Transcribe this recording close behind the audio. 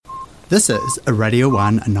This is a Radio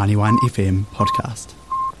 1 91 FM podcast.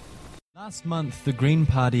 Last month, the Green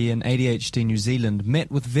Party and ADHD New Zealand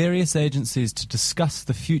met with various agencies to discuss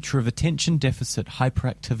the future of attention deficit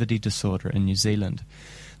hyperactivity disorder in New Zealand.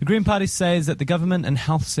 The Green Party says that the government and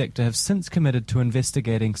health sector have since committed to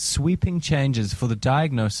investigating sweeping changes for the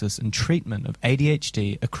diagnosis and treatment of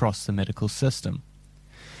ADHD across the medical system.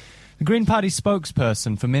 The Green Party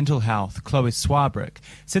spokesperson for mental health, Chloe Swarbrick,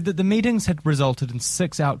 said that the meetings had resulted in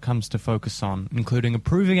 6 outcomes to focus on, including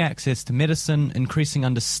improving access to medicine, increasing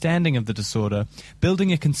understanding of the disorder,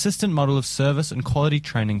 building a consistent model of service and quality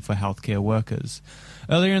training for healthcare workers.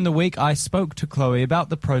 Earlier in the week, I spoke to Chloe about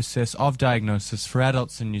the process of diagnosis for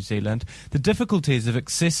adults in New Zealand, the difficulties of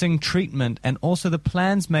accessing treatment, and also the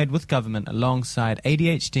plans made with government alongside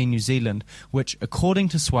ADHD New Zealand, which, according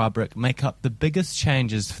to Swarbrick, make up the biggest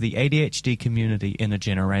changes for the ADHD community in a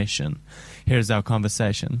generation. Here's our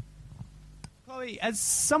conversation. Chloe, as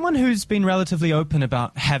someone who's been relatively open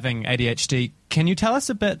about having ADHD, can you tell us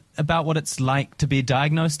a bit about what it's like to be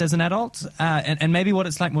diagnosed as an adult, and maybe what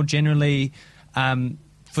it's like more generally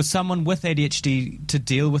for someone with ADHD to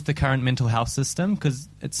deal with the current mental health system? Because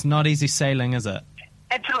it's not easy sailing, is it?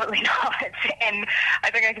 Absolutely not. And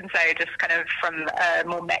I think I can say, just kind of from a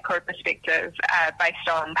more macro perspective, based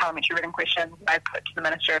on parliamentary written questions I put to the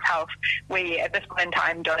Minister of Health, we at this point in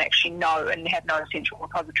time don't actually know and have no central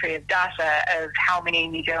repository of data of how many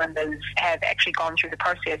New Zealanders have actually gone through the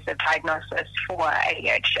process of diagnosis for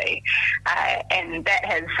ADHD. And that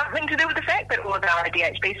has something to do with the fact that all of our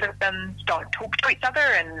ADHD systems don't talk to each other,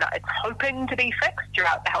 and it's hoping to be fixed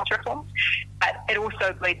throughout the health reforms. But it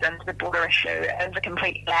also bleeds into the broader issue of the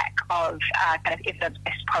complete lack of kind of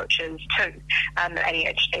evidence-based approaches to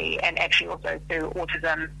ADHD, and actually also to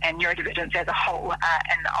autism and neurodivergence as a whole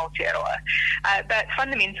in Aotearoa. But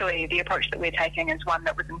fundamentally, the approach that we're taking is one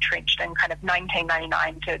that was entrenched in kind of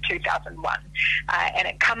 1999 to 2001. And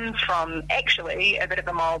it comes from actually a bit of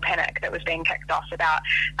a moral panic that was being kicked off about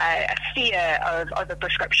a fear of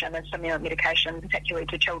overprescription of stimulant medication, particularly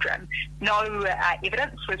to children. No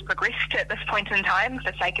evidence was progressed at this point in time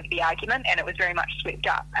for sake of the argument, and it was very much swept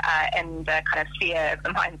up in the kind of fear of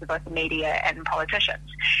the minds of both the media and politicians.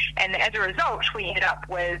 And as a result, we ended up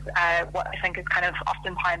with what I think is kind of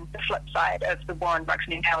oftentimes the flip side of the war on drugs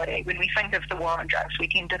mentality. When we think of the war on drugs, we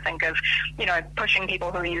tend to think of, pushing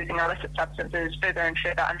people who are using illicit substances further and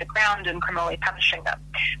further underground and criminally punishing them.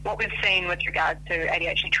 What we've seen with regard to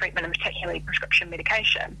ADHD treatment, and particularly prescription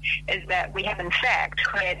medication, is that we have in fact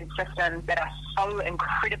created systems that are so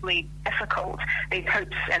incredibly difficult, these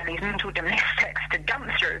hoops and these mental gymnastics to jump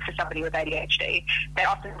through for somebody with ADHD, that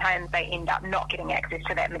oftentimes they end up not getting access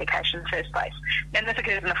to that medication in the first place. And this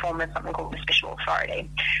occurs in the form of something called the special authority.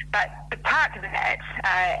 But the part of that,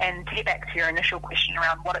 and to get back to your initial question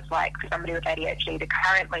around what it's like for somebody with ADHD to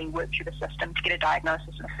currently work through the system to get a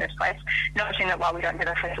diagnosis in the first place, noting that while we don't have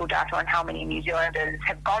official data on how many New Zealanders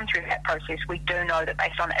have gone through that process, we do know that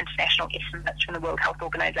based on international estimates from the World Health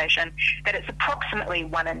Organization, that it's approximately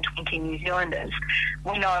 1 in 20 New Zealanders.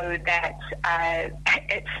 We know that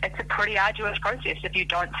it's a pretty arduous process if you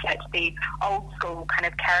don't fit the old school kind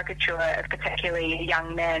of caricature of particularly a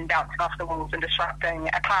young man bouncing off the walls and disrupting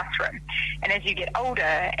a classroom. And as you get older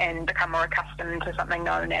and become more accustomed to something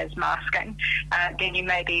known as masking, then you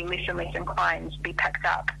may be less and less inclined to be picked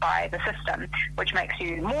up by the system, which makes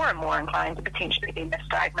you more and more inclined to potentially be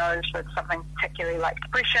misdiagnosed with something particularly like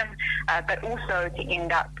depression, but also to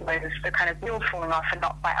end up with the kind of wheel falling off and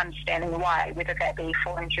not quite understanding why, whether that be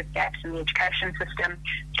falling through gaps in the education system,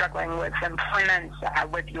 struggling with employment,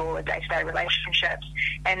 with your day-to-day relationships,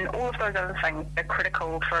 and all of those other things are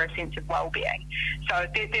critical for a sense of well-being. So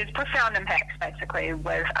there's profound impacts basically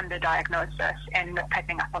with underdiagnosis and not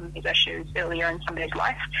picking up on these issues earlier in somebody's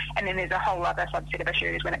life, and then there's a whole other subset of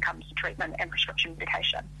issues when it comes to treatment and prescription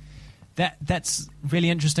medication. That's really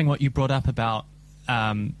interesting what you brought up about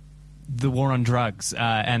the war on drugs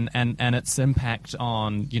and its impact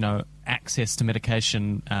on access to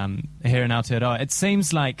medication here in Aotearoa. It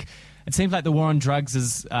seems like the war on drugs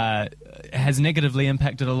has negatively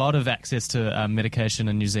impacted a lot of access to medication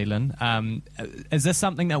in New Zealand. Is this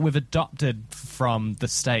something that we've adopted from the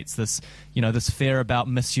States? This fear about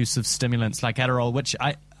misuse of stimulants like Aotearoa, which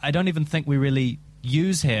I don't even think we really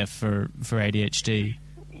use here for ADHD.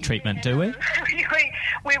 treatment, do we?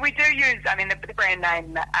 We do use, the brand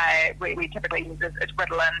name we typically use is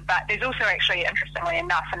Ritalin, but there's also actually, interestingly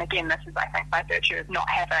enough, and again, this is, I think, by virtue of not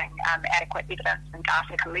having adequate evidence and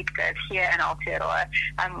data collected here in Aotearoa,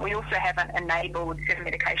 we also haven't enabled certain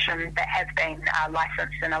medications that have been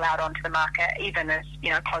licensed and allowed onto the market, even as,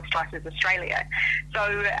 close to us as Australia.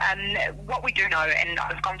 So what we do know, and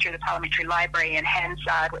I've gone through the Parliamentary Library and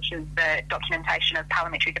Hansard, which is the documentation of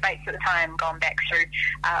parliamentary debates at the time, gone back through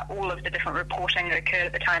all of the different reporting that occurred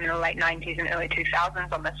at the time in the late 90s and early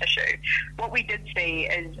 2000s on this issue. What we did see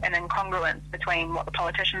is an incongruence between what the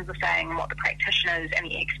politicians were saying and what the practitioners and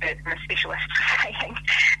the experts and the specialists were saying.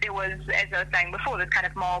 There was, as I was saying before, this kind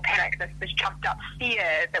of moral panic, this jumped up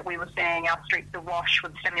fear that we were seeing our streets awash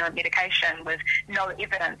with stimulant medication with no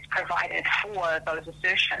evidence provided for those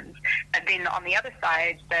assertions. And then on the other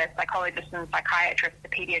side, the psychologists and psychiatrists, the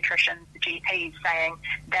paediatricians, the GPs saying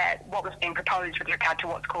that what was being proposed with regard to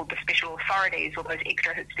what's called the special authorities, or those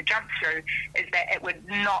extra hoops to jump through, is that it would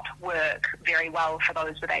not work very well for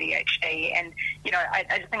those with ADHD. And,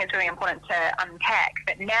 I just think it's really important to unpack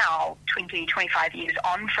that now, 20, 25 years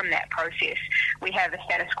on from that process, we have a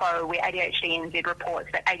status quo where ADHD NZ reports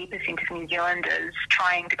that 80% of New Zealanders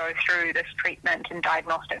trying to go through this treatment and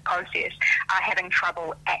diagnostic process are having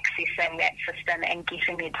trouble accessing that system and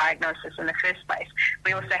getting their diagnosis in the first place.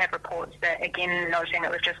 We also have reports that, again, noting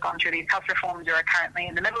that we've just gone through these health reforms or are currently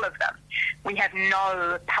in the middle of them, we have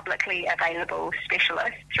no publicly available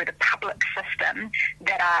specialists through the public system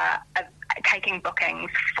that are taking bookings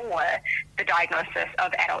for the diagnosis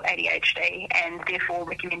of adult ADHD, and therefore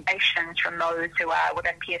recommendations from those who are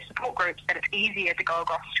within peer support groups that it's easier to go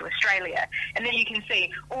across to Australia. And then you can see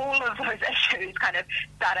all of those issues kind of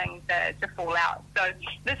starting to fall out. So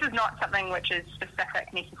this is not something which is specific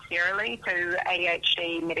necessarily to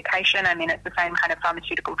ADHD medication. It's the same kind of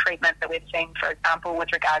pharmaceutical treatment that we've seen, for example,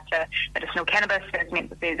 with regard to medicinal cannabis. It's meant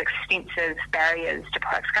that there's extensive barriers to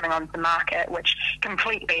products coming onto the market, which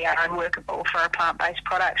completely are unworkable for a plant-based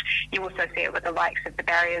product. You also see it with the likes of the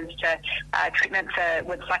barriers to treatment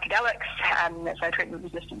with psychedelics, so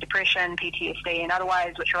treatment-resistant depression, PTSD and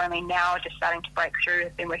otherwise, which are only now just starting to break through.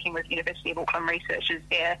 I've been working with University of Auckland researchers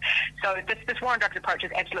there. So this war on drugs approach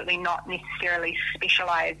is absolutely not necessarily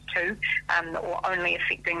specialised to or only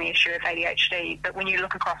affecting the issue of ADHD, but when you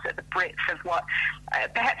look across at the breadth of what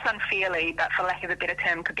perhaps unfairly, but for lack of a better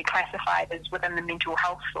term, could be classified as within the mental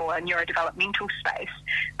health or neurodevelopmental space,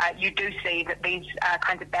 you do see that these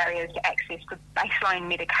kinds of barriers to access to baseline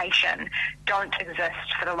medication don't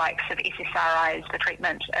exist for the likes of SSRIs, the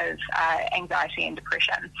treatment of anxiety and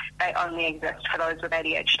depression. They only exist for those with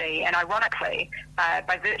ADHD. And ironically,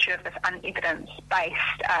 by virtue of this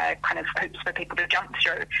unevidence-based kind of hoops for people to jump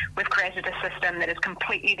through, we've created a system that is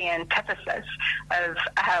completely the antithesis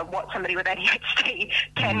of what somebody with ADHD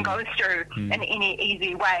can go through in any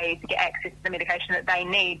easy way to get access to the medication that they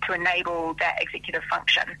need to enable that executive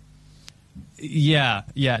function. Yeah,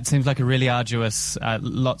 it seems like a really arduous,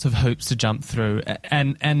 lots of hoops to jump through.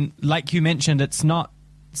 And like you mentioned, it's not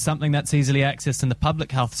something that's easily accessed in the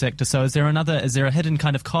public health sector. So is there a hidden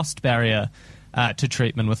kind of cost barrier to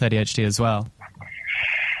treatment with ADHD as well?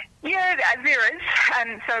 Yeah, there is.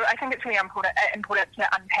 So I think it's really important to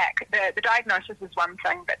unpack. The diagnosis is one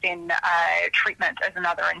thing, but then treatment is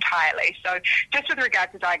another entirely. So just with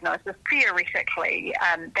regard to diagnosis, theoretically,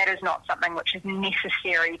 that is not something which is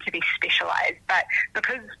necessary to be specialised. But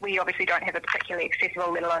because we obviously don't have a particularly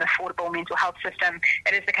accessible, let alone affordable mental health system,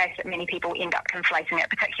 it is the case that many people end up conflating it,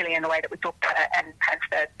 particularly in the way that we talk about it in kind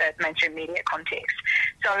of the mainstream media context.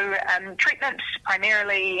 So treatment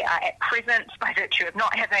primarily at present, by virtue of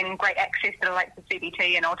not having great access to the likes of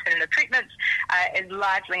CBT and alternative treatments, is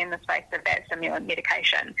largely in the space of that stimulant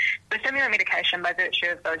medication. The stimulant medication, by virtue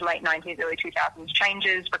of those late 90s, early 2000s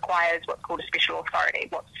changes, requires what's called a special authority.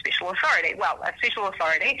 What's a special authority? Well, a special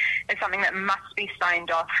authority is something that must be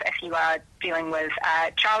signed off if you are dealing with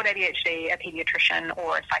child ADHD, a paediatrician,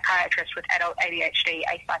 or a psychiatrist. With adult ADHD,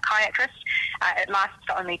 a psychiatrist. It lasts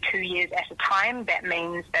for only 2 years at a time. That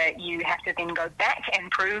means that you have to then go back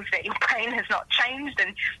and prove that your brain has not changed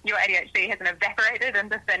and your ADHD hasn't evaporated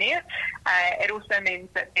into thin air. It also means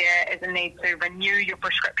that there is a need to renew your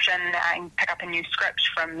prescription and pick up a new script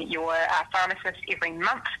from your pharmacist every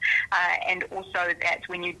month. And also that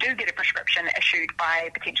when you do get a prescription issued by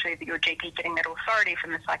potentially your GP getting that authority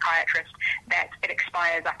from the psychiatrist, that it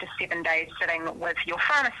expires after 7 days sitting with your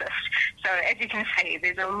pharmacist. So as you can see,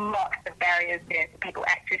 there's a lot of barriers barriers there for people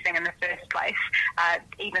accessing in the first place,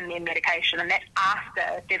 even their medication, and that's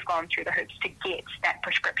after they've gone through the hoops to get that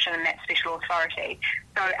prescription and that special authority.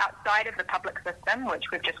 So outside of the public system, which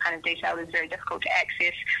we've just kind of detailed is very difficult to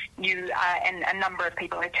access, and a number of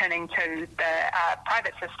people are turning to the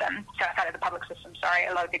private system. So outside of the public system,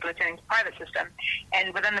 a lot of people are turning to the private system.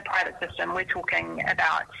 And within the private system, we're talking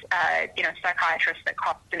about, psychiatrists that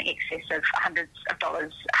cost in excess of hundreds of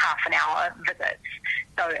dollars half an hour visits.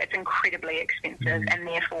 So it's incredibly expensive and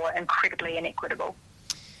therefore incredibly inequitable.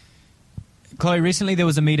 Chloe, recently there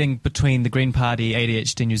was a meeting between the Green Party,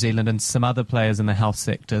 ADHD New Zealand and some other players in the health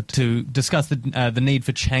sector to discuss the need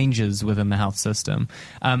for changes within the health system.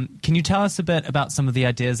 Can you tell us a bit about some of the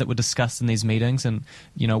ideas that were discussed in these meetings and,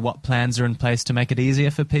 what plans are in place to make it easier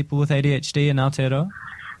for people with ADHD in Aotearoa?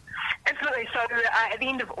 Absolutely. So at the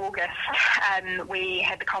end of August, we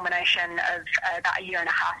had the culmination of about a year and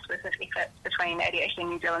a half's worth of efforts between ADHD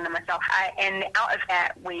New Zealand and myself. And out of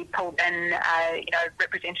that, we pulled in,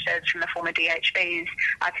 representatives from the former DHBs,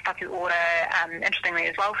 Aotearoa, interestingly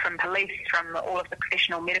as well, from police, from all of the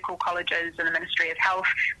professional medical colleges and the Ministry of Health.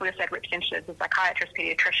 We also had representatives of psychiatrists,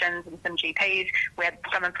 paediatricians, and some GPs. We had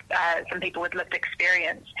some people with lived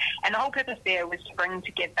experience. And the whole purpose there was to bring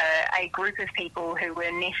together a group of people who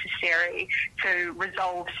were necessary to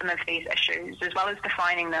resolve some of these issues, as well as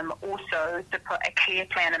defining them, also to put a clear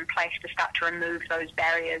plan in place to start to remove those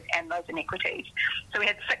barriers and those inequities. So we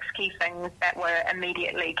had 6 key things that were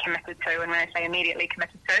immediately committed to, and when I say immediately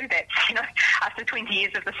committed to, that's after 20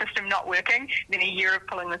 years of the system not working, then a year of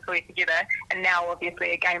pulling this all together, and now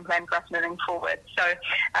obviously a game plan for us moving forward. So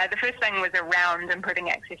the first thing was around improving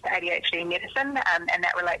access to ADHD medicine, and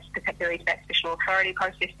that relates particularly to that special authority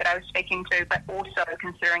process that I was speaking to, but also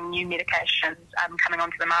considering new medications coming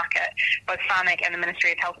onto the market. Both Pharmac and the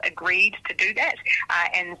Ministry of Health agreed to do that,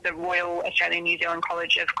 and the Royal Australian New Zealand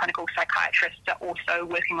College of Clinical Psychiatrists are also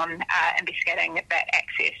working on investigating that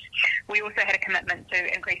access. We also had a commitment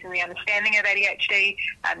to increasing the understanding of ADHD,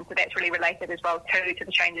 so that's really related as well to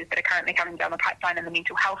the changes that are currently coming down the pipeline in the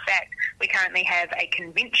Mental Health Act. We currently have a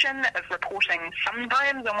convention of reporting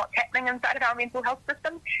sometimes on what's happening inside of our mental health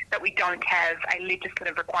system, but we don't have a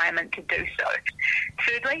legislative requirement to do so.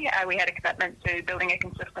 Thirdly, we had a commitment to building a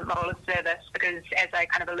consistent model of service because, as I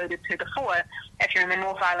kind of alluded to before, if you're in the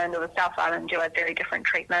North Island or the South Island, you'll have very different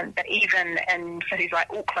treatment. But even in cities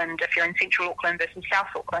like Auckland, if you're in Central Auckland versus South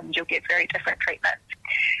Auckland, you'll get very different treatment.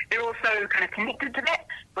 They're also kind of connected to that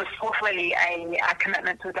was fourthly a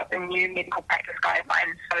commitment to adopting new medical practice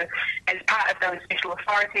guidelines. So as part of those special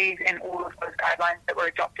authorities and all of those guidelines that were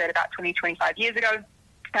adopted about 20-25 years ago,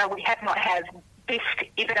 we have not had best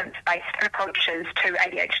evidence-based approaches to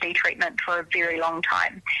ADHD treatment for a very long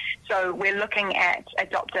time. So we're looking at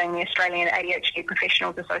adopting the Australian ADHD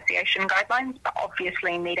Professionals Association guidelines, but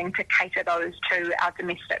obviously needing to cater those to our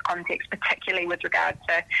domestic context, particularly with regard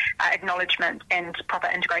to acknowledgement and proper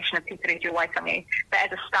integration of Te Tiriti Waitangi. But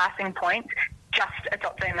as a starting point, just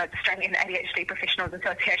adopting those Australian ADHD Professionals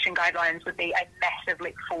Association guidelines would be a massive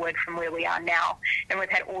leap forward from where we are now. And we've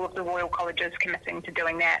had all of the Royal Colleges committing to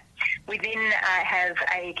doing that. We then have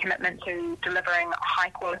a commitment to delivering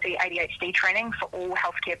high-quality ADHD training for all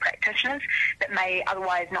healthcare practitioners that may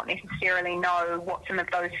otherwise not necessarily know what some of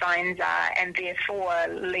those signs are and therefore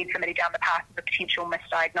lead somebody down the path of a potential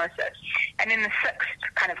misdiagnosis. And then the sixth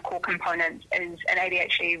kind of core component is an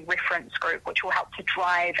ADHD reference group, which will help to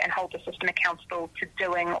drive and hold the system accountable to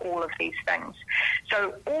doing all of these things.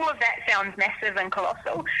 So all of that sounds massive and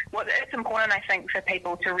colossal. What it's important, I think, for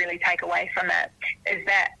people to really take away from it is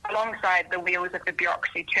that alongside the wheels of the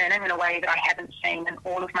bureaucracy turning in a way that I haven't seen in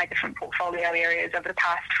all of my different portfolio areas over the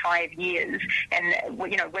past 5 years, and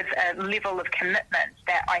with a level of commitment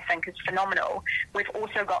that I think is phenomenal, we've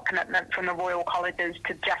also got commitment from the Royal Colleges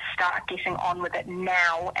to just start getting on with it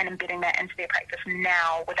now and embedding that into their practice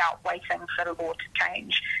now without waiting for the law to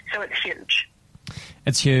change. So it's huge.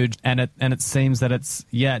 It's huge, and it seems that it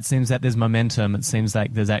seems that there's momentum. It seems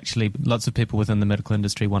like there's actually lots of people within the medical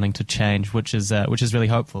industry wanting to change, which is really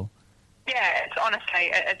hopeful. Yeah,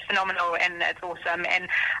 it's phenomenal and it's awesome. And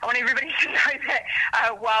I want everybody to know that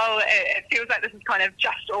while it feels like this has kind of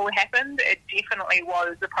just all happened, it definitely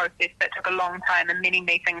was a process that took a long time and many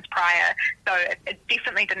meetings prior. So it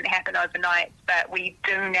definitely didn't happen overnight, but we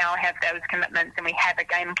do now have those commitments and we have a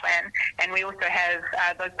game plan. And we also have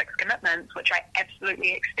those 6 commitments, which I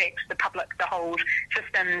absolutely expect the public to hold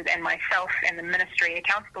systems and myself and the ministry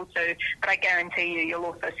accountable to. But I guarantee you'll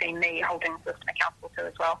also see me holding the system accountable to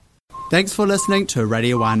as well. Thanks for listening to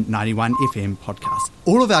Radio 1 91 FM podcast.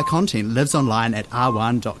 All of our content lives online at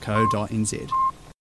r1.co.nz.